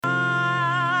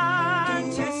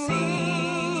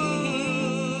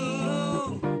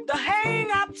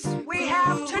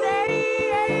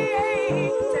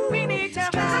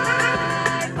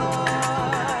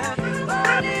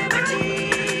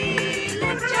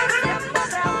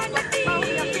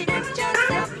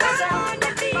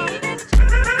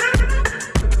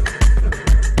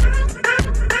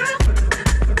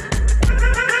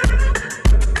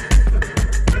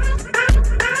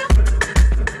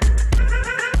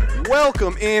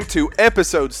Welcome into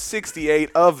episode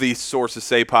 68 of the Sources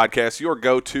Say podcast, your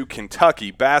go-to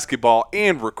Kentucky basketball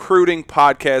and recruiting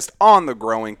podcast on the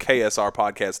growing KSR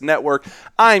Podcast Network.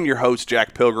 I'm your host,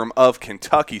 Jack Pilgrim of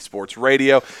Kentucky Sports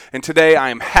Radio, and today I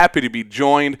am happy to be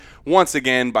joined once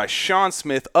again by Sean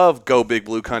Smith of Go Big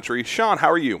Blue Country. Sean, how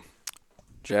are you?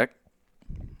 Jack,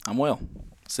 I'm well.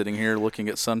 Sitting here looking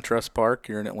at SunTrust Park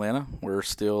here in Atlanta. We're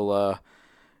still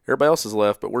everybody else has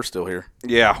left, but we're still here.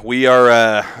 Yeah, we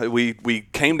are. We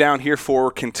came down here for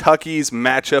Kentucky's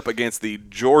matchup against the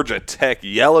Georgia Tech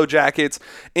Yellow Jackets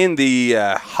in the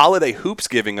Holiday Hoops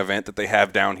Giving event that they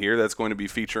have down here. That's going to be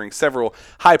featuring several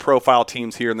high-profile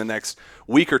teams here in the next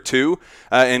week or two.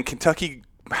 And Kentucky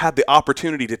had the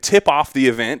opportunity to tip off the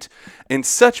event in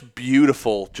such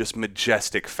beautiful, just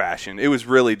majestic fashion. It was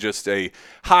really just a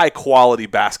high-quality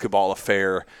basketball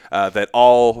affair that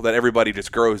everybody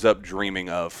just grows up dreaming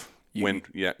of. You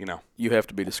have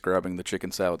to be describing the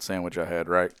chicken salad sandwich I had,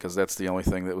 right? Because that's the only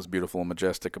thing that was beautiful and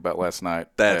majestic about last night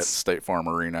at State Farm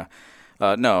Arena.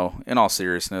 No, in all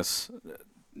seriousness,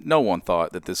 no one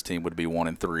thought that this team would be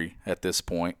 1-3 at this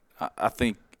point. I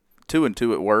think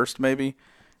 2-2 at worst, maybe,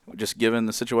 just given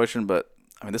the situation. But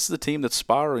I mean, this is a team that's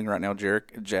spiraling right now,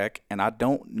 Jack, and I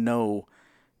don't know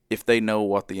if they know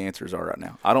what the answers are right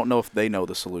now. I don't know if they know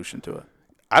the solution to it.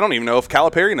 I don't even know if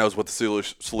Calipari knows what the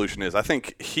solution is. I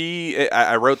think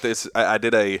I wrote this. I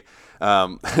did a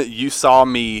you saw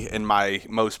me in my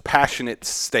most passionate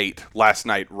state last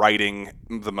night writing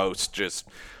the most just,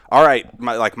 all right,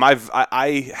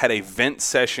 I had a vent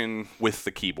session with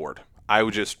the keyboard. I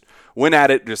would just went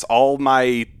at it, just all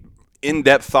my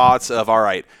in-depth thoughts of, all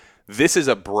right, this is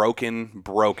a broken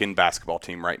basketball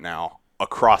team right now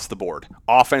across the board.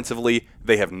 Offensively,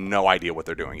 they have no idea what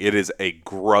they're doing. It is a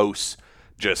gross,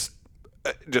 just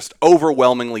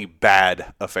overwhelmingly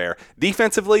bad affair.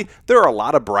 Defensively, there are a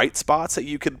lot of bright spots that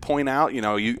you could point out. You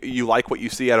know, you like what you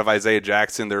see out of Isaiah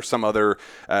Jackson. There's some other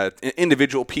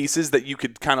individual pieces that you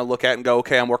could kind of look at and go,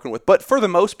 okay, I'm working with. But for the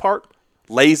most part,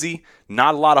 lazy,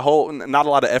 not a lot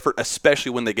of effort,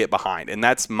 especially when they get behind. And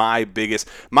that's I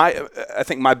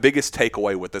think my biggest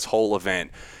takeaway with this whole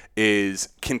event is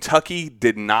Kentucky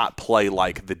did not play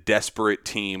like the desperate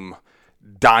team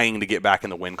dying to get back in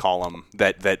the win column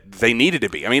that they needed to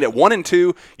be. I mean, at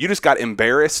 1-2, you just got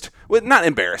embarrassed. Well, not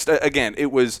embarrassed. Again,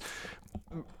 it was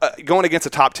going against a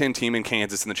top 10 team in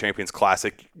Kansas in the Champions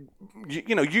Classic.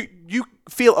 You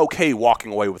feel okay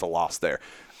walking away with a loss there.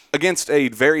 Against a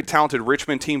very talented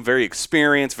Richmond team, very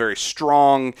experienced, very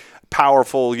strong,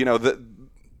 powerful,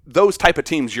 those type of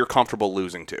teams you're comfortable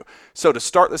losing to. So to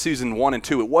start the season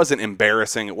 1-2, it wasn't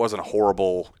embarrassing. It wasn't a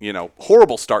horrible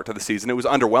start to the season. It was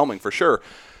underwhelming for sure.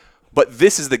 But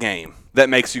this is the game that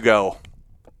makes you go,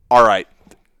 all right,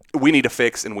 we need a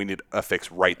fix, and we need a fix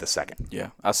right this second. Yeah,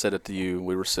 I said it to you.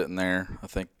 We were sitting there, I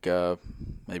think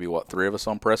maybe, three of us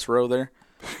on press row there?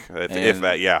 If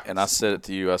that, yeah. And I said it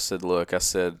to you. I said, look,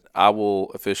 I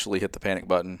will officially hit the panic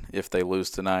button if they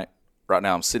lose tonight. Right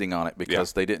now I'm sitting on it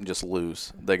because They didn't just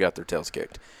lose. They got their tails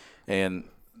kicked. And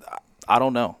I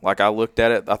don't know. Like, I looked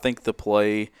at it. I think there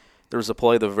was a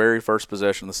play the very first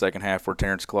possession of the second half where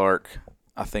Terrence Clark,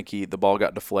 I think the ball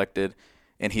got deflected,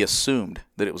 and he assumed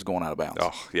that it was going out of bounds.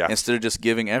 Oh, yeah. Instead of just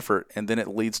giving effort, and then it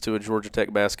leads to a Georgia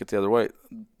Tech basket the other way.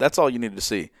 That's all you needed to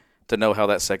see to know how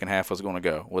that second half was going to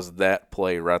go, was that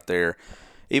play right there.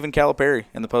 Even Calipari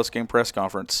in the post-game press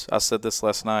conference, I said this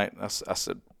last night. I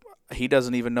said, he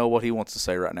doesn't even know what he wants to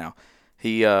say right now.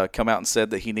 He come out and said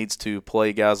that he needs to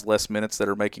play guys less minutes that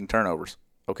are making turnovers.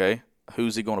 Okay,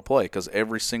 who's he going to play? Because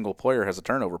every single player has a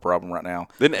turnover problem right now.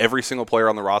 Didn't every single player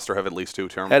on the roster have at least two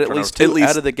turnovers? Had at least two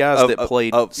out of the guys that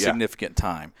played significant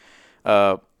time.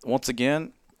 Once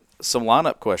again, some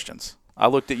lineup questions. I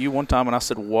looked at you one time and I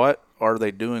said, what are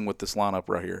they doing with this lineup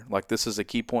right here? Like, this is a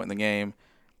key point in the game.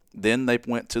 Then they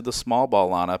went to the small ball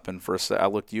lineup, and for a second, I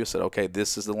looked at you and said, okay,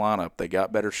 this is the lineup. They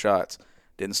got better shots.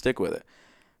 Didn't stick with it.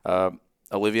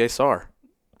 Olivier Sarr,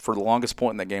 for the longest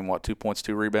point in that game, 2 points,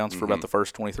 2 rebounds for about the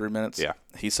first 23 minutes? Yeah.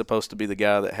 He's supposed to be the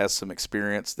guy that has some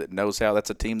experience, that knows how. That's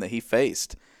a team that he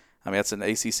faced. I mean, that's an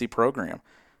ACC program.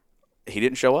 He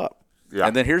didn't show up. Yeah.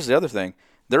 And then here's the other thing.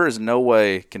 There is no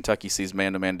way Kentucky sees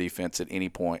man-to-man defense at any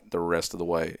point the rest of the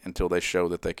way until they show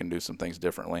that they can do some things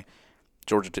differently.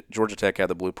 Georgia Tech had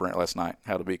the blueprint last night,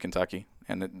 how to beat Kentucky.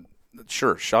 And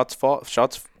sure, shots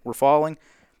were falling,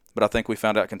 but I think we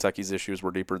found out Kentucky's issues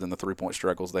were deeper than the three-point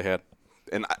struggles they had.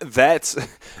 And that's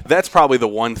probably the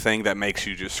one thing that makes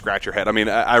you just scratch your head. I mean,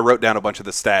 I wrote down a bunch of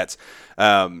the stats.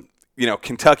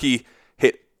 Kentucky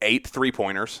hit 8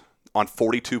 3-pointers on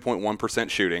 42.1%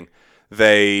 shooting.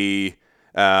 They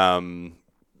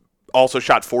Also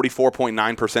shot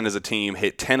 44.9% as a team,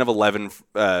 hit 10 of 11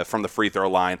 from the free throw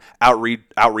line,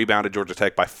 out-rebounded Georgia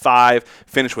Tech by 5,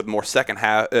 finished with more second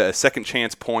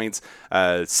chance points,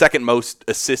 second most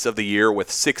assists of the year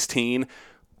with 16.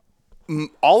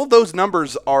 All of those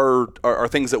numbers are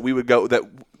things that we would go that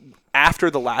after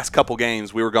the last couple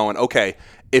games we were going, okay,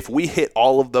 if we hit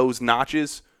all of those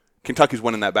notches, Kentucky's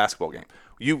winning that basketball game.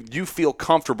 You feel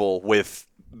comfortable with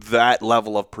that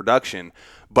level of production,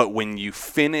 but when you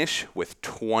finish with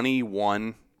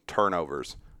 21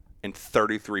 turnovers and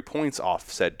 33 points off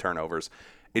said turnovers,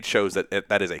 it shows that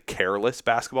that is a careless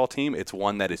basketball team. It's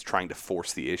one that is trying to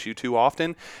force the issue too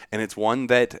often, and it's one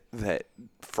that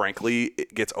frankly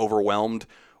it gets overwhelmed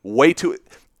way too.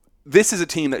 This is a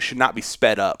team that should not be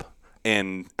sped up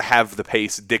and have the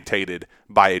pace dictated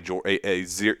by an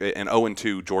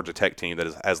 0-2 Georgia Tech team that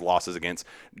has losses against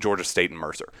Georgia State and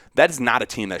Mercer. That is not a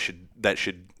team that should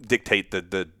dictate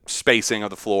the spacing of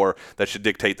the floor, that should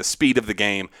dictate the speed of the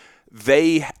game.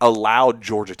 They allowed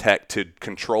Georgia Tech to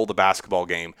control the basketball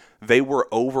game. They were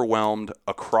overwhelmed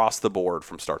across the board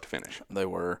from start to finish. They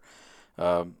were.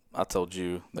 I told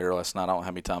you there last night, I don't know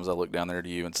how many times I looked down there to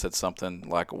you and said something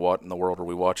like, what in the world are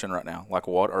we watching right now? Like,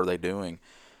 what are they doing?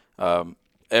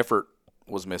 Effort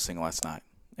was missing last night,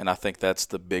 and I think that's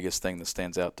the biggest thing that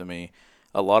stands out to me.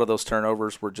 A lot of those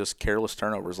turnovers were just careless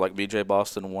turnovers. Like B.J.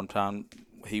 Boston, one time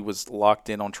he was locked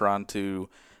in on trying to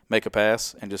make a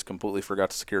pass and just completely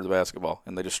forgot to secure the basketball,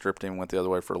 and they just stripped him and went the other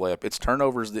way for a layup. It's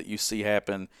turnovers that you see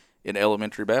happen in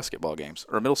elementary basketball games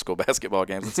or middle school basketball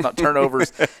games. It's not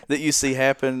turnovers that you see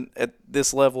happen at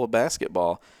this level of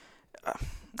basketball.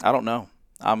 I don't know.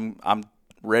 I'm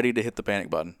ready to hit the panic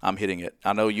button. I'm hitting it.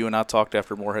 I know you and I talked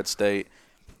after Morehead State.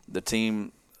 The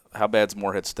team, how bad's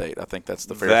Morehead State? I think that's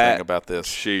the fair thing about this.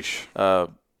 Sheesh.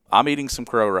 I'm eating some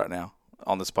crow right now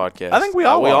on this podcast. I think we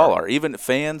all are. Even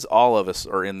fans, all of us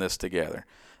are in this together.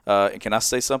 And can I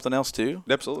say something else too?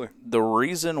 Absolutely. The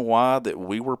reason why that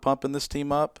we were pumping this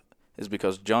team up is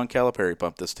because John Calipari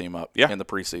pumped this team up in the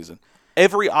preseason.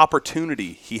 Every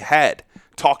opportunity he had,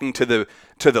 talking to the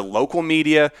local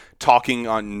media, talking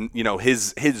on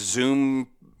his Zoom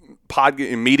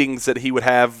meetings that he would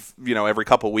have every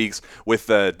couple of weeks with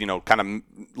kind of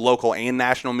local and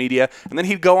national media, and then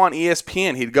he'd go on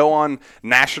ESPN, he'd go on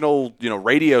national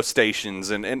radio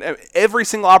stations, and every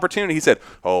single opportunity he said,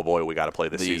 "Oh boy, we got to play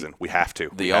this season. We have to."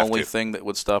 The only thing that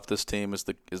would stop this team is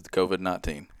the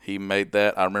COVID-19. He made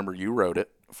that. I remember you wrote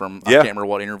it. I can't remember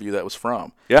what interview that was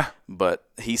from. Yeah. But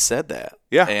he said that.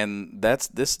 Yeah. And that's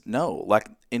this. No, like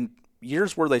in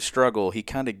years where they struggle, he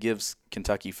kind of gives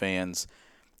Kentucky fans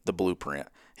the blueprint.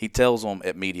 He tells them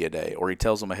at media day, or he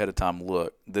tells them ahead of time,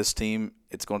 look, this team,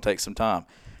 it's going to take some time.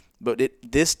 But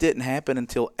this didn't happen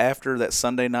until after that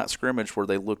Sunday night scrimmage where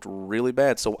they looked really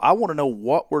bad. So I want to know,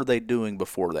 what were they doing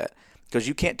before that? Because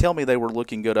you can't tell me they were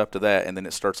looking good up to that, and then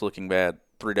it starts looking bad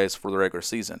 3 days before the regular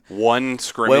season. One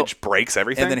scrimmage breaks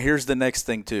everything. And then here's the next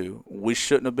thing, too. We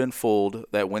shouldn't have been fooled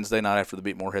that Wednesday night after they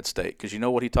beat Morehead State. Because you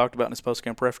know what he talked about in his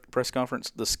post-game press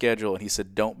conference? The schedule. And he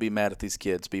said, don't be mad at these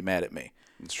kids. Be mad at me.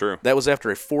 It's true. That was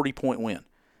after a 40-point win.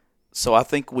 So I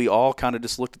think we all kind of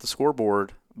just looked at the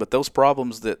scoreboard. But those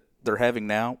problems that they're having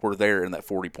now were there in that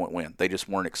 40-point win. They just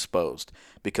weren't exposed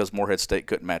because Morehead State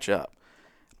couldn't match up.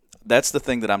 That's the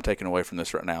thing that I'm taking away from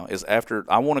this right now is after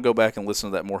I want to go back and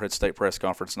listen to that Morehead State press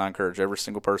conference, and I encourage every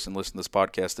single person listening to this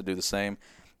podcast to do the same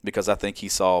because I think he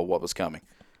saw what was coming.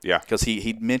 Yeah. Because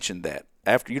he mentioned that.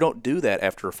 You don't do that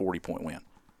after a 40-point win.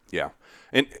 Yeah.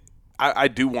 And I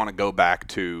do want to go back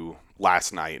to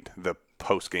last night, the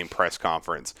post-game press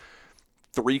conference.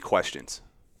 3 questions.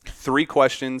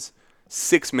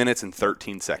 6 minutes and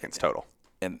 13 seconds total.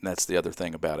 And that's the other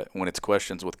thing about it. When it's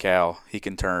questions with Cal, he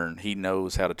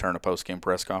knows how to turn a post-game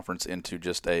press conference into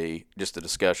just a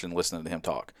discussion, listening to him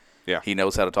talk. Yeah. He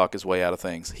knows how to talk his way out of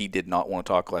things. He did not want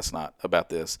to talk last night about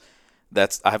this.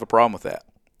 I have a problem with that.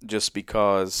 Just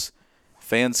because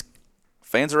fans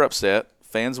are upset.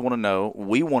 Fans want to know.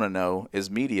 We want to know,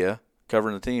 as media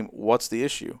covering the team, what's the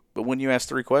issue? But when you ask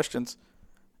 3 questions,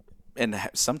 and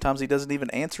sometimes he doesn't even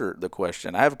answer the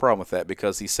question. I have a problem with that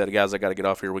because he said, guys, I got to get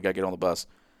off here. We got to get on the bus.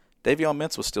 Davion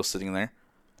Mintz was still sitting there.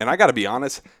 And I got to be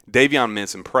honest, Davion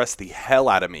Mintz impressed the hell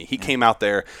out of me. He came out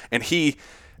there and he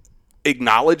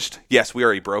acknowledged, yes, we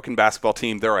are a broken basketball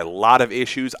team. There are a lot of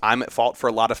issues. I'm at fault for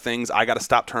a lot of things. I got to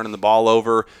stop turning the ball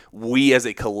over. We as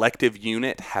a collective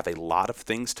unit have a lot of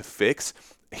things to fix.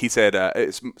 He said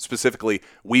specifically,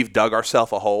 we've dug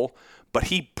ourselves a hole. But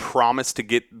he promised to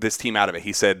get this team out of it.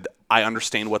 He said, I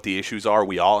understand what the issues are.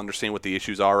 We all understand what the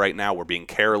issues are right now. We're being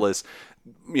careless.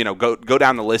 go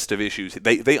down the list of issues.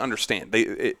 They understand.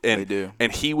 They do.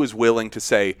 And he was willing to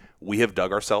say, we have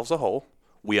dug ourselves a hole.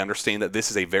 We understand that this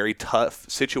is a very tough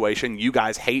situation. You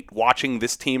guys hate watching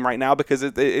this team right now because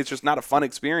it's just not a fun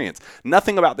experience.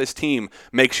 Nothing about this team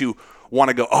makes you want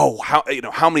to go,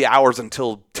 how many hours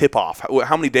until tip-off?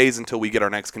 How many days until we get our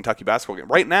next Kentucky basketball game?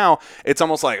 Right now, it's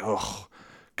almost like, oh,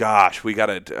 gosh, we got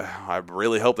to I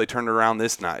really hope they turn it around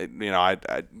this night.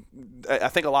 I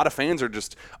think a lot of fans are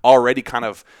just already kind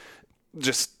of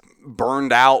just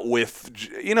burned out with,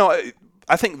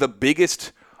 I think the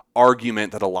biggest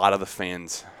argument that a lot of the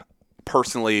fans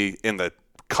personally in the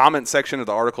comment section of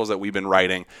the articles that we've been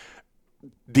writing,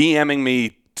 DMing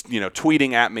me,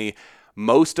 tweeting at me,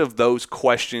 most of those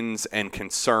questions and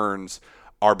concerns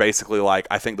are basically like,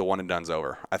 I think the one and done's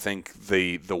over. I think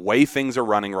the way things are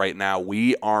running right now,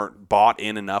 we aren't bought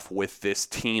in enough with this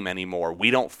team anymore.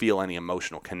 We don't feel any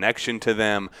emotional connection to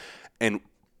them. And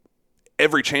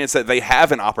every chance that they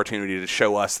have an opportunity to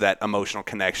show us that emotional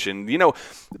connection.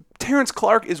 Terrence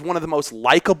Clark is one of the most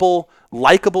likable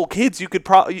kids you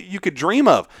could dream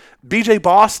of. BJ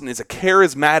Boston is a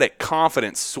charismatic,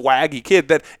 confident, swaggy kid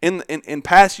that in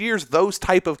past years, those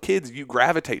type of kids you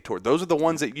gravitate toward. Those are the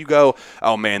ones that you go,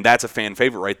 oh man, that's a fan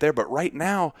favorite right there. But right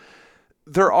now,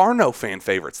 there are no fan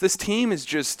favorites. This team is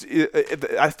just,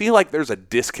 I feel like there's a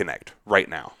disconnect right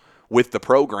now with the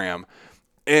program.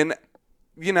 And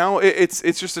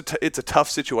it's just it's a tough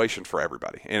situation for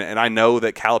everybody, and I know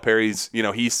that Calipari's,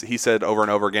 he said over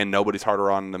and over again, nobody's harder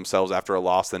on themselves after a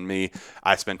loss than me.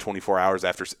 I spend 24 hours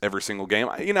after every single game.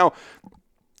 I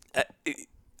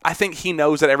think he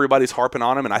knows that everybody's harping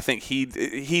on him, and I think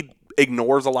he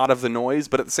ignores a lot of the noise,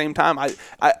 but at the same time,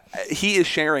 he is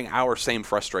sharing our same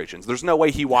frustrations. There's no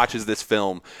way he watches this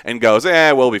film and goes,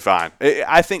 we'll be fine.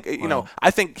 I think,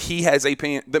 I think he has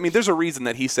there's a reason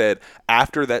that he said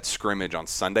after that scrimmage on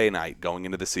Sunday night going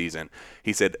into the season,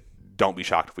 he said, don't be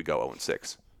shocked if we go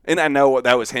 0-6. And I know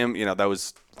that was him, that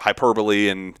was hyperbole,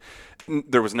 and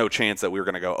there was no chance that we were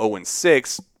going to go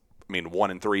 0-6.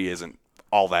 1-3 isn't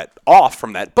all that off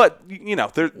from that, but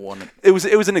it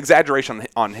was an exaggeration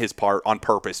on his part on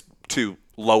purpose to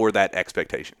lower that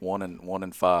expectation.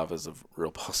 1-5 is a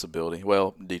real possibility.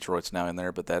 Well, Detroit's now in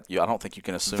there, but I don't think you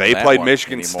can assume they that played one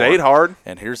Michigan anymore. State hard.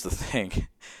 And here's the thing: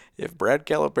 if Brad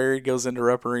Calipari goes into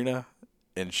Rupp Arena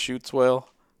and shoots well,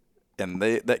 and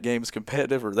that game is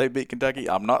competitive, or they beat Kentucky,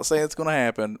 I'm not saying it's going to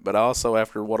happen, but also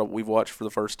after what we've watched for the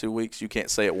first 2 weeks, you can't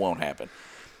say it won't happen.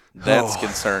 That's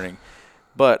concerning.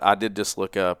 But I did just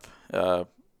look up.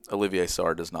 Olivier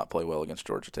Sarr does not play well against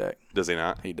Georgia Tech. Does he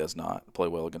not? He does not play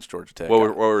well against Georgia Tech.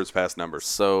 What were his past numbers?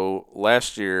 So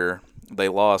last year they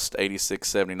lost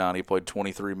 86-79. He played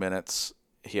 23 minutes.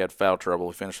 He had foul trouble.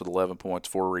 He finished with 11 points,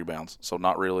 4 rebounds. So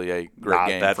not really a great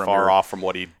game. Not that far off from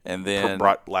what he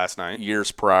brought last night.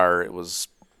 Years prior, it was,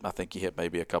 I think he hit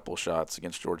maybe a couple of shots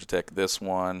against Georgia Tech. This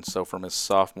one, so from his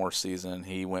sophomore season,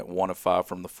 he went 1 of 5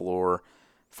 from the floor,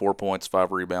 4 points,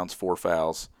 5 rebounds, 4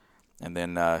 fouls. And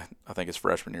then I think his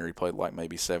freshman year he played like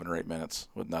maybe 7 or 8 minutes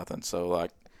with nothing. So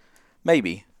like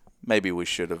maybe we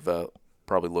should have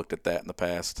probably looked at that in the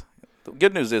past. The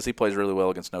good news is he plays really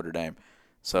well against Notre Dame.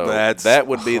 So that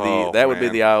would be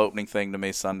the eye-opening thing to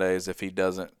me Sundays if he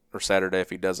doesn't, or Saturday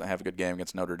if he doesn't have a good game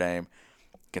against Notre Dame.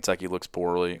 Kentucky looks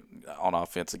poorly on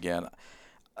offense again.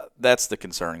 That's the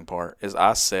concerning part. Is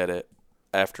I said it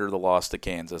after the loss to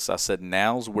Kansas. I said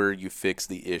now's where you fix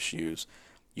the issues.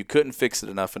 You couldn't fix it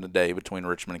enough in a day between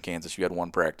Richmond and Kansas. You had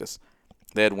one practice.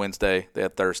 They had Wednesday, they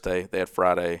had Thursday, they had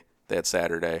Friday, they had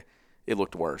Saturday. It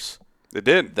looked worse. It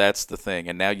did. That's the thing.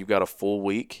 And now you've got a full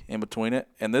week in between it.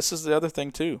 And this is the other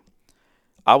thing, too.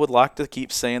 I would like to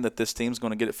keep saying that this team's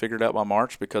going to get it figured out by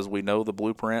March because we know the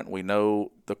blueprint. We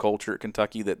know the culture at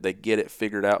Kentucky that they get it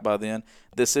figured out by then.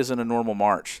 This isn't a normal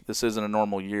March. This isn't a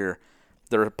normal year.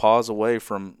 They're a pause away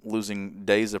from losing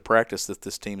days of practice that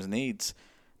this team needs.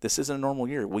 This isn't a normal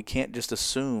year. We can't just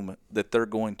assume that they're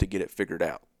going to get it figured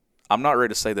out. I'm not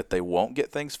ready to say that they won't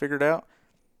get things figured out,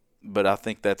 but I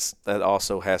think that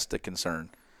also has to concern.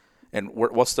 And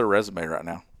what's their resume right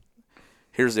now?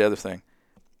 Here's the other thing.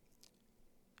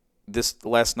 This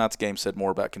last night's game said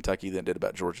more about Kentucky than it did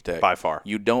about Georgia Tech. By far.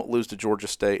 You don't lose to Georgia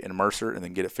State and Mercer and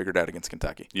then get it figured out against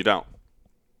Kentucky. You don't.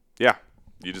 Yeah,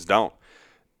 you just don't.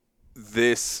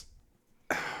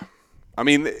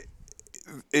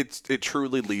 It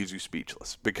truly leaves you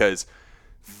speechless because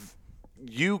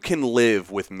you can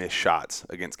live with missed shots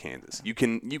against Kansas. You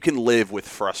can live with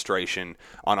frustration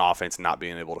on offense not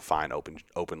being able to find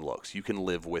open looks. You can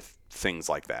live with things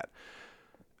like that.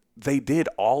 They did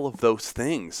all of those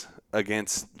things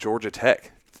against Georgia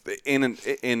Tech.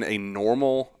 In a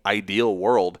normal, ideal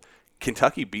world,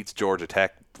 Kentucky beats Georgia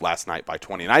Tech last night by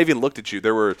 20. And I even looked at you.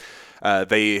 There were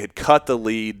they had cut the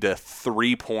lead to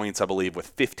 3 points, I believe, with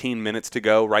 15 minutes to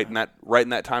go. Right in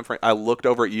that time frame, I looked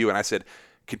over at you and I said,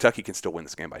 Kentucky can still win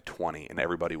this game by 20, and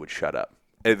everybody would shut up.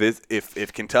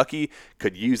 If Kentucky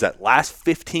could use that last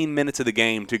 15 minutes of the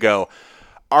game to go,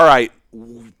 all right,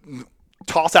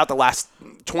 toss out the last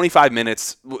 25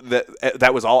 minutes.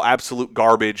 That was all absolute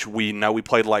garbage. We know we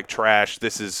played like trash.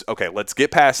 This is okay. Let's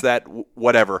get past that.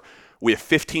 Whatever. We have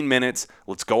 15 minutes.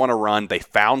 Let's go on a run. They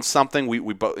found something. We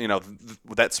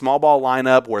that small ball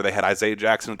lineup where they had Isaiah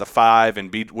Jackson at the 5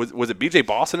 and was it B.J.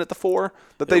 Boston at the 4?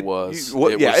 It was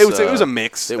a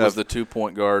mix. It was the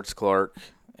 2-point guards, Clark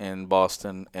and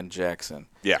Boston and Jackson.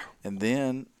 Yeah, and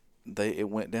then it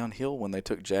went downhill when they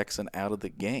took Jackson out of the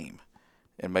game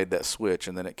and made that switch,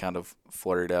 and then it kind of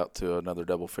fluttered out to another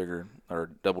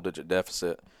double-digit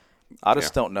deficit. I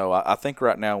just don't know. I think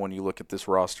right now when you look at this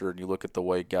roster and you look at the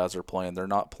way guys are playing, they're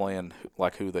not playing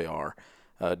like who they are.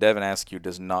 Devin Askew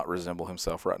does not resemble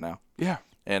himself right now. Yeah.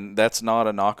 And that's not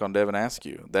a knock on Devin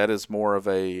Askew. That is more of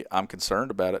I'm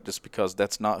concerned about it just because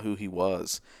that's not who he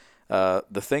was. The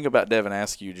thing about Devin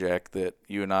Askew, Jack, that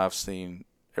you and I have seen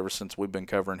ever since we've been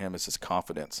covering him is his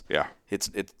confidence. Yeah.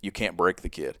 You can't break the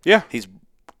kid. Yeah. He's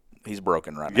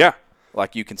broken right now. Yeah.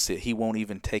 Like you can see, he won't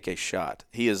even take a shot.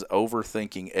 He is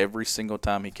overthinking every single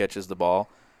time he catches the ball.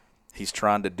 He's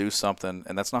trying to do something,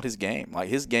 and that's not his game. Like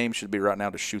his game should be right now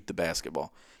to shoot the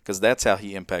basketball because that's how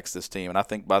he impacts this team. And I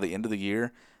think by the end of the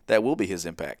year, that will be his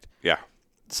impact. Yeah.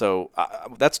 So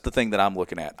that's the thing that I'm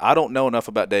looking at. I don't know enough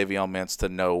about Davion Mintz to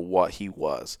know what he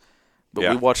was. But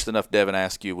we watched enough Devin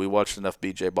Askew. We watched enough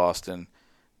B.J. Boston.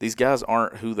 These guys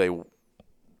aren't who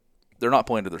they're not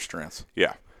playing to their strengths.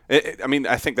 Yeah.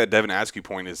 I think that Devin Askew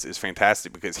point is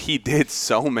fantastic because he did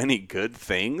so many good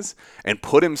things and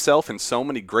put himself in so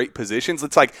many great positions.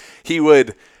 It's like he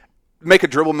would make a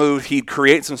dribble move, he'd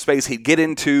create some space, he'd get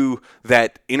into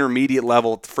that intermediate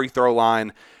level free throw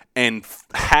line and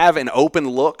have an open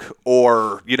look,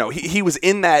 or he was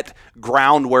in that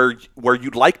ground where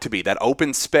you'd like to be, that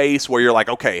open space where you're like,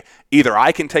 okay, either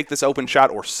I can take this open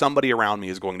shot or somebody around me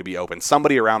is going to be open.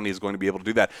 Somebody around me is going to be able to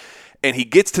do that. And he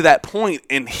gets to that point,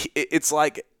 and it's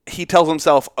like he tells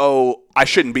himself, "Oh, I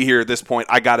shouldn't be here at this point.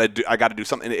 I gotta do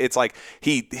something." It's like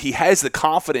he has the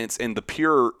confidence and the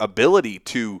pure ability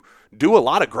to do a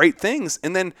lot of great things,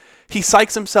 and then he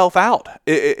psychs himself out.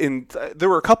 And there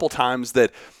were a couple times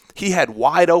that he had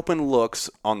wide open looks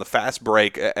on the fast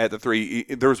break at the 3.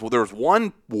 There was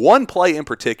one play in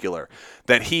particular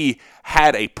that he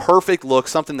had a perfect look,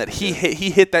 something that he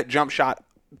hit that jump shot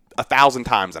 1,000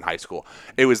 times in high school.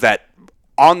 It was that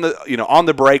on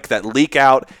the break, that leak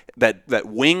out, that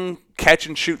wing catch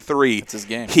and shoot 3. That's his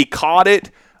game. He caught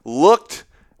it, looked,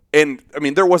 and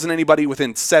there wasn't anybody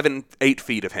within 7-8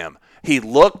 feet of him. He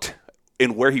looked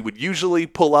in where he would usually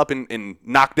pull up and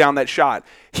knock down that shot.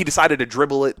 He decided to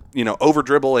dribble it, over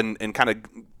dribble and kind of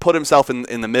put himself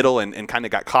in the middle and kind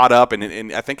of got caught up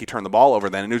and I think he turned the ball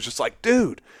over then, and it was just like,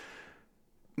 dude,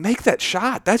 make that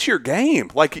shot. That's your game.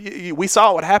 Like we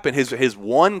saw what happened. His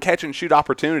one catch and shoot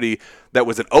opportunity that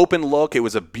was an open look. It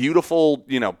was a beautiful,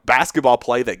 basketball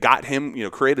play that got him,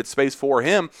 created space for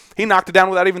him. He knocked it down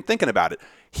without even thinking about it.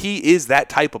 He is that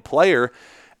type of player,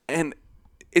 and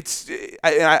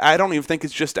I don't even think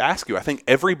it's just Askew. I think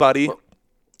everybody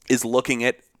is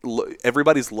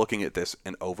everybody's looking at this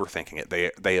and overthinking it.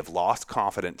 They have lost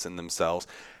confidence in themselves,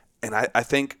 and I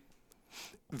think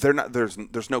they're not.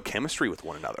 There's no chemistry with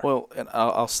one another. Well, and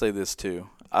I'll say this too.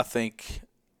 I think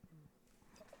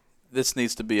this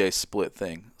needs to be a split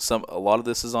thing. A lot of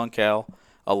this is on Cal.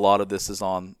 A lot of this is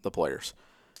on the players.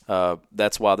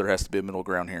 That's why there has to be a middle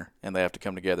ground here, and they have to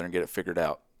come together and get it figured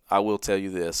out. I will tell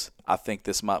you this. I think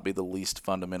this might be the least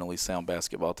fundamentally sound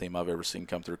basketball team I've ever seen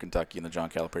come through Kentucky in the John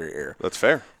Calipari era. That's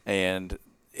fair. And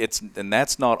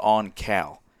that's not on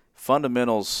Cal.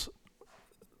 Fundamentals,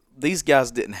 these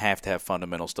guys didn't have to have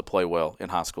fundamentals to play well in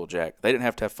high school, Jack. They didn't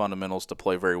have to have fundamentals to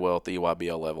play very well at the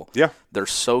EYBL level. Yeah. They're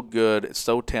so good,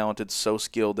 so talented, so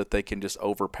skilled that they can just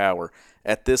overpower.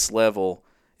 At this level,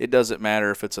 it doesn't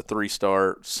matter if it's a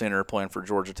 3-star center playing for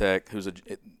Georgia Tech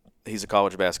he's a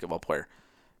college basketball player.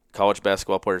 College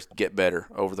basketball players get better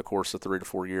over the course of 3 to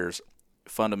 4 years.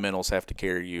 Fundamentals have to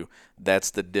carry you.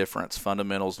 That's the difference.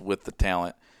 Fundamentals with the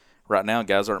talent. Right now,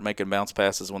 guys aren't making bounce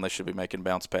passes when they should be making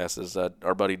bounce passes.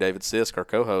 Our buddy David Sisk, our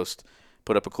co-host,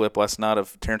 put up a clip last night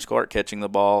of Terrence Clark catching the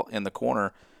ball in the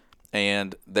corner,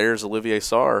 and there's Olivier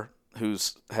Sarr who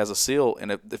has a seal,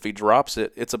 and if he drops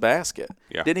it, it's a basket.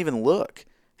 Yeah. Didn't even look.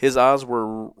 His eyes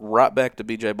were right back to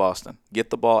B.J. Boston. Get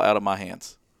the ball out of my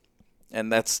hands. And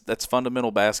that's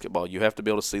fundamental basketball. You have to be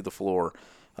able to see the floor.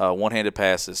 one-handed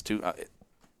passes,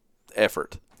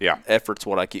 effort. Yeah. Effort's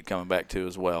what I keep coming back to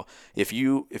as well. If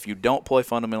you don't play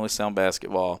fundamentally sound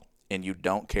basketball and you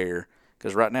don't care,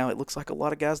 because right now it looks like a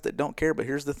lot of guys that don't care, but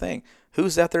here's the thing.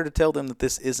 Who's out there to tell them that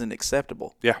this isn't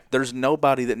acceptable? Yeah. There's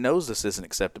nobody that knows this isn't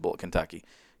acceptable at Kentucky.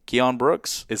 Keon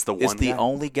Brooks is the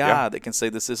only guy that can say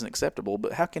this isn't acceptable,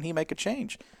 but how can he make a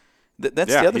change?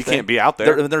 That's the other thing. He can't be out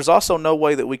there. There's also no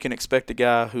way that we can expect a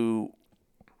guy who,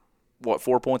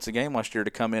 4 points a game last year, to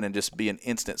come in and just be an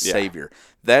instant savior.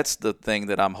 That's the thing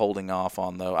that I'm holding off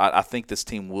on, though. I think this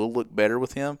team will look better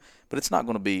with him, but it's not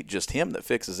going to be just him that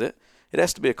fixes it. It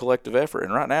has to be a collective effort.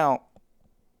 And right now,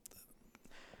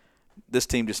 this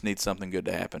team just needs something good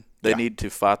to happen. They need to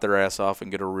fight their ass off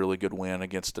and get a really good win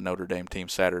against the Notre Dame team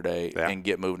Saturday and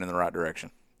get moving in the right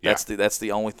direction. That's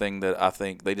the only thing that I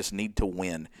think they just need to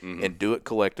win and do it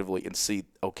collectively and see,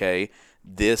 okay,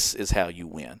 this is how you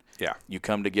win. Yeah. You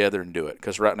come together and do it,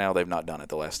 because right now they've not done it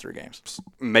the last 3 games.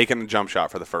 Making a jump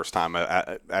shot for the first time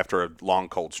after a long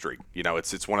cold streak.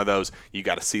 It's one of those, you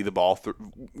got to see the ball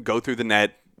go through the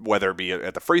net, whether it be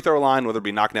at the free throw line, whether it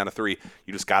be knocking down a three.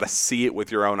 You just got to see it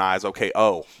with your own eyes. Okay,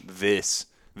 this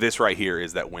right here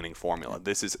is that winning formula.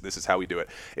 This is how we do it.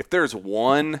 If there's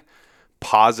one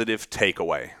positive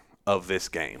takeaway of this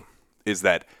game, is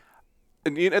that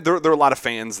there are a lot of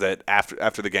fans that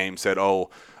after the game said, it's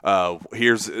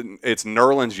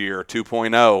Nerlens' year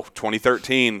 2.0,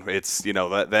 2013. It's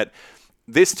that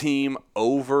this team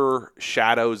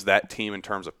overshadows that team in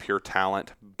terms of pure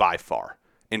talent by far.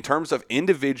 In terms of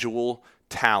individual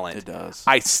talent, it does.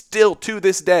 I still to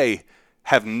this day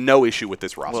have no issue with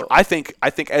this roster. Well, I think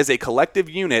as a collective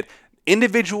unit,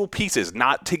 individual pieces,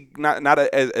 not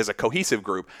as a cohesive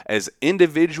group, as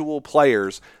individual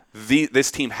players,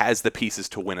 this team has the pieces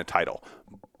to win a title.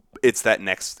 It's that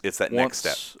next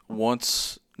step.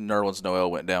 Once Nerlens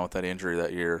Noel went down with that injury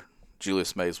that year,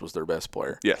 Julius Mays was their best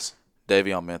player. Yes.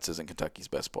 Davion Mintz isn't Kentucky's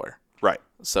best player. Right.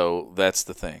 So that's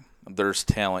the thing. There's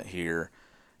talent here.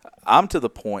 I'm to the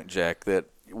point, Jack, that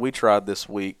we tried this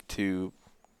week to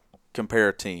compare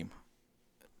a team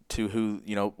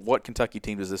to what Kentucky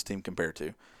team does this team compare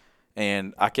to?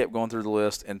 And I kept going through the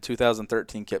list, and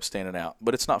 2013 kept standing out.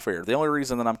 But it's not fair. The only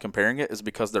reason that I'm comparing it is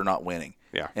because they're not winning.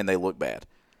 Yeah. And they look bad.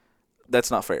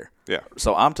 That's not fair. Yeah.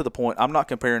 So I'm to the point, I'm not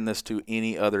comparing this to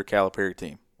any other Calipari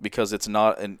team, because it's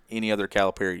not any other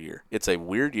Calipari year. It's a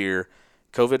weird year.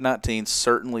 COVID-19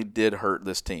 certainly did hurt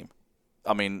this team.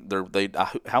 I mean,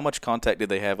 how much contact did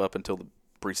they have up until the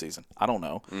preseason? I don't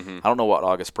know. Mm-hmm. I don't know what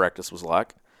August practice was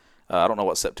like. I don't know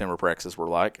what September practices were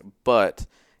like. But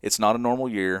it's not a normal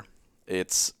year.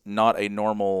 It's not a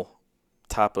normal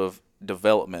type of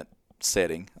development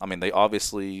setting. I mean,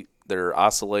 they're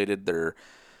isolated.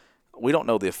 We don't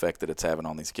know the effect that it's having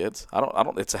on these kids.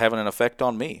 It's having an effect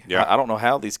on me. Yeah. I don't know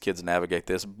how these kids navigate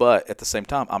this, but at the same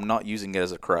time, I'm not using it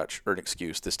as a crutch or an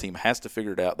excuse. This team has to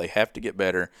figure it out. They have to get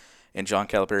better, and John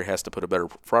Calipari has to put a better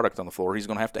product on the floor. He's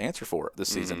going to have to answer for it this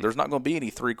season. There's not going to be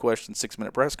any 3-question,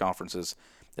 6-minute press conferences.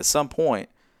 At some point,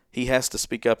 he has to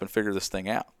speak up and figure this thing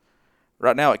out.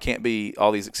 Right now, it can't be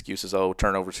all these excuses. Oh,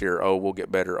 turnovers here. Oh, we'll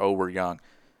get better. Oh, we're young.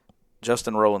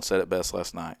 Justin Rowland said it best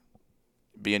last night.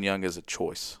 Being young is a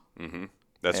choice. Mm-hmm.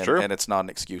 That's true. And it's not an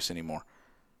excuse anymore.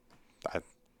 I think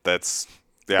that's.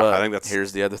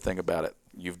 Here's the other thing about it.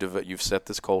 You've set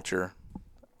this culture.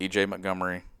 E.J.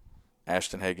 Montgomery,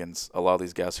 Ashton Higgins, a lot of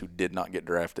these guys who did not get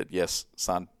drafted. Yes,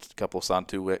 a couple signed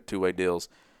two-way deals.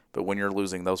 But when you're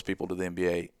losing those people to the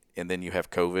NBA, and then you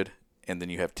have COVID, and then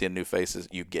you have 10 new faces,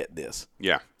 you get this.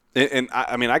 Yeah. And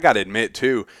I mean, I got to admit,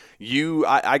 too,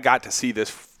 I got to see this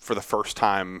for the first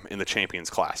time in the Champions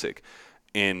Classic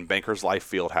in Bankers Life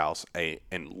Fieldhouse, a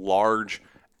large,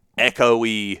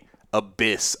 echoey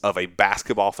abyss of a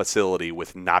basketball facility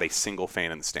with not a single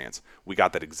fan in the stands. We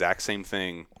got that exact same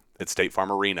thing at State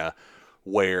Farm Arena,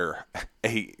 where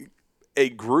a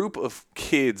group of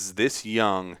kids this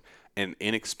young and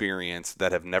inexperienced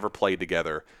that have never played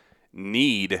together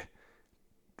need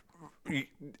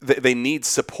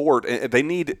support. They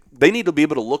need to be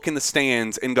able to look in the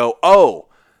stands and go, oh,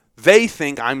 they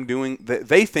think I'm doing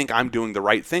the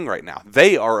right thing right now.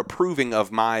 They are approving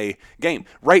of my game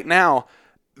right now.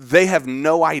 They have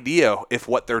no idea if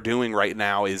what they're doing right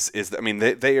now is. I mean,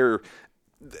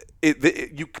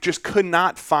 you just could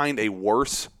not find a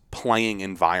worse playing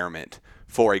environment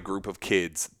for a group of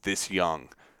kids this young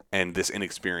and this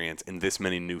inexperienced and this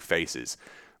many new faces.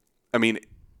 I mean,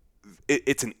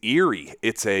 it's an eerie.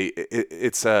 It's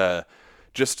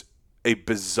just a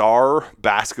bizarre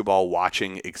basketball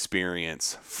watching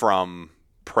experience from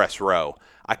press row.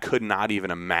 I could not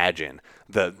even imagine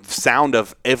the sound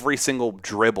of every single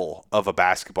dribble of a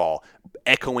basketball,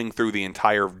 echoing through the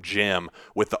entire gym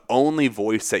with the only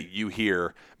voice that you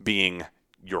hear being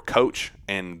your coach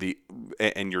and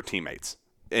your teammates.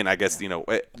 And I guess,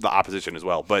 the opposition as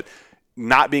well. But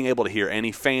not being able to hear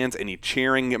any fans, any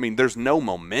cheering. I mean, there's no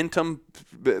momentum.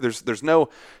 There's no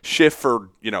shift for,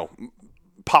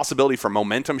 possibility for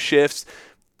momentum shifts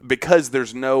because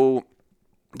there's no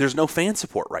fan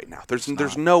support right now.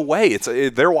 There's no way.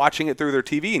 They're watching it through their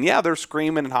TV, and yeah, they're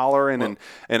screaming and hollering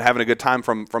and having a good time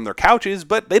from their couches,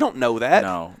 but they don't know that.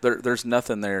 No, there's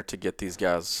nothing there to get these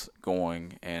guys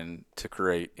going and to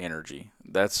create energy.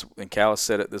 And Cal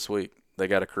said it this week. They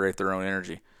got to create their own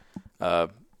energy.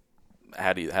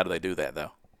 How do they do that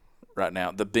though? Right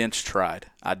now, the bench tried.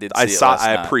 I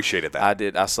appreciated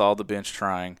that. I saw the bench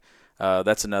trying.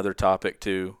 That's another topic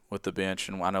too with the bench,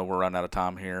 and I know we're running out of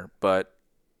time here, but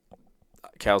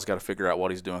Cal's got to figure out what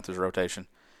he's doing with his rotation.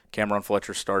 Cameron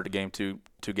Fletcher started a game two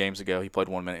games ago. He played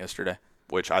 1 minute yesterday.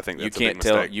 Which I think that's a big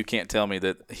mistake. You can't tell me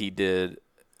that he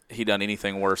done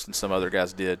anything worse than some other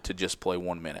guys did to just play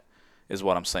 1 minute, is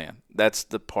what I'm saying. That's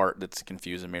the part that's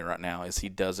confusing me right now, is he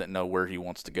doesn't know where he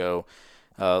wants to go.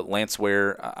 Lance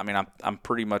Ware, I mean, I'm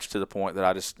pretty much to the point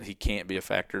that he can't be a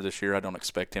factor this year. I don't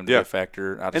expect him to be a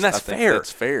factor. And that's fair.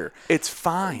 That's fair. It's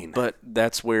fine. But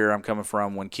that's where I'm coming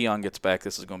from. When Keon gets back,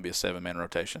 this is going to be a 7-man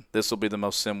rotation. This will be the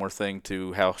most similar thing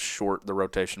to how short the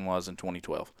rotation was in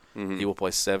 2012. Mm-hmm. He will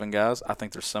play 7 guys. I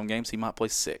think there's some games he might play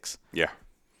 6. Yeah.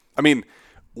 I mean,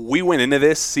 we went into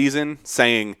this season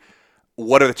saying,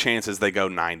 what are the chances they go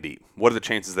 9 deep? What are the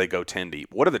chances they go 10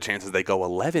 deep? What are the chances they go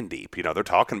 11 deep? They're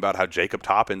talking about how Jacob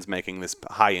Toppin's making this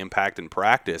high impact in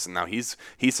practice, and now he's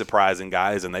surprising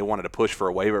guys, and they wanted to push for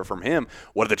a waiver from him.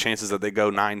 What are the chances that they go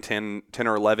 9, 10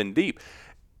 or 11 deep?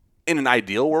 In an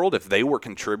ideal world, if they were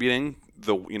contributing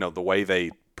the way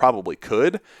they probably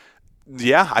could,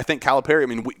 yeah, I think Calipari. I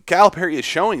mean, Calipari is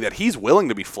showing that he's willing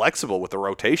to be flexible with the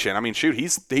rotation. I mean, shoot,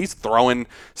 he's throwing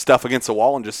stuff against the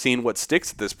wall and just seeing what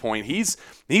sticks at this point. He's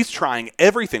trying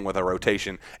everything with a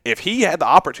rotation. If he had the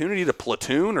opportunity to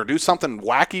platoon or do something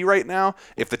wacky right now,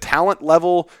 if the talent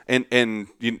level and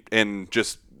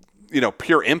just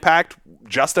pure impact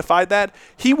justified that,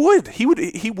 he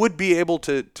would be able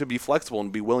to be flexible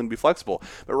and be willing to be flexible.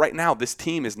 But right now, this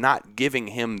team is not giving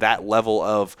him that level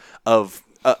of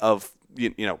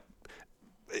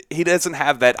he doesn't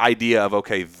have that idea of,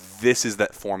 okay, this is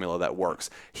that formula that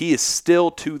works. He is still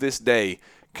to this day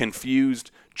confused,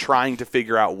 trying to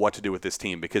figure out what to do with this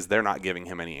team because they're not giving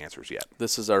him any answers yet.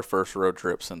 This is our first road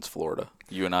trip since Florida,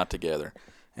 you and I together.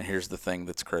 And here's the thing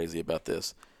that's crazy about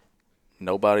this.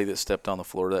 Nobody that stepped on the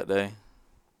floor that day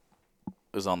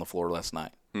was on the floor last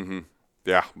night. Mm-hmm.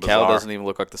 Yeah, bizarre. Cal doesn't even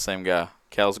look like the same guy.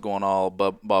 Cal's going all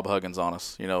Bob Huggins on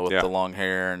us, with the long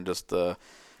hair and just the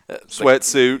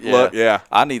sweatsuit look. Yeah,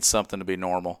 I need something to be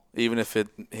normal, even if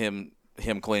him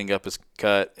cleaning up his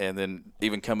cut and then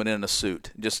even coming in a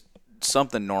suit, just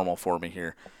something normal for me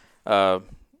here. I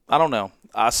don't know.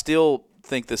 I still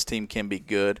think this team can be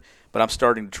good, but I'm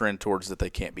starting to trend towards that they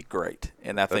can't be great,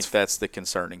 and I think that's the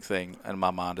concerning thing in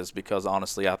my mind, is because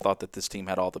honestly, I thought that this team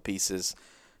had all the pieces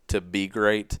to be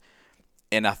great.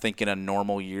 And I think in a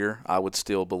normal year, I would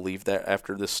still believe that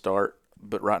after this start.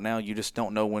 But right now, you just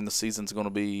don't know when the season's going to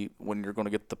be, when you're going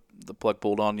to get the plug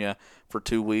pulled on you for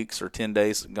 2 weeks or 10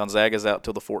 days. Gonzaga's out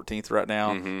till the 14th right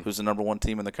now, who's the number 1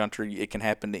 team in the country. It can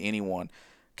happen to anyone.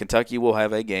 Kentucky will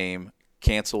have a game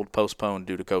canceled, postponed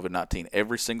due to COVID-19.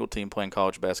 Every single team playing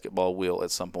college basketball will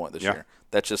at some point this year.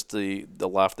 That's just the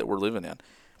life that we're living in.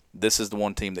 This is the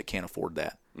one team that can't afford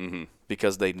that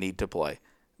because they need to play.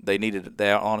 They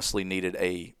honestly needed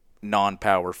a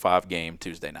non-power 5-game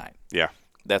Tuesday night. Yeah.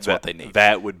 That's what they need.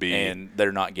 That would be. And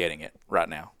they're not getting it right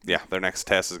now. Yeah. Their next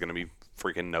test is going to be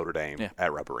freaking Notre Dame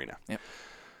at Rupp Arena. Yep.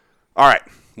 All right.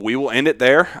 We will end it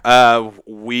there.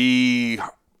 We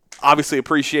obviously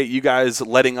appreciate you guys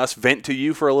letting us vent to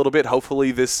you for a little bit.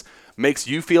 Hopefully this makes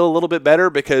you feel a little bit better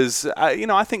because,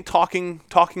 I think talking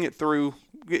it through,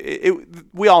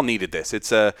 we all needed this.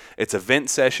 It's a vent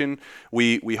session.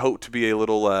 We hope to be a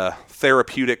little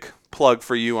therapeutic plug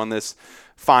for you on this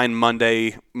fine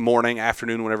Monday morning,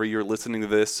 afternoon, whenever you're listening to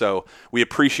this. So we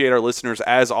appreciate our listeners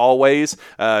as always.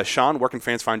 Sean, where can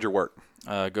fans find your work?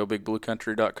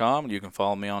 GoBigBlueCountry.com. You can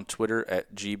follow me on Twitter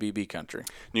at GBBCountry.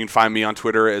 You can find me on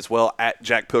Twitter as well at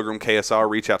Jack Pilgrim KSR.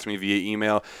 Reach out to me via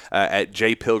email at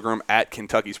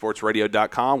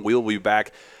jpilgrim@KentuckySportsRadio.com. We'll be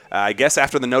back, I guess,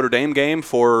 after the Notre Dame game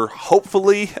for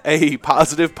hopefully a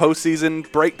positive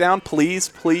postseason breakdown. Please,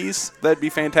 that'd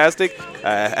be fantastic.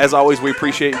 As always, we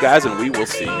appreciate you guys, and we will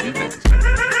see you next time.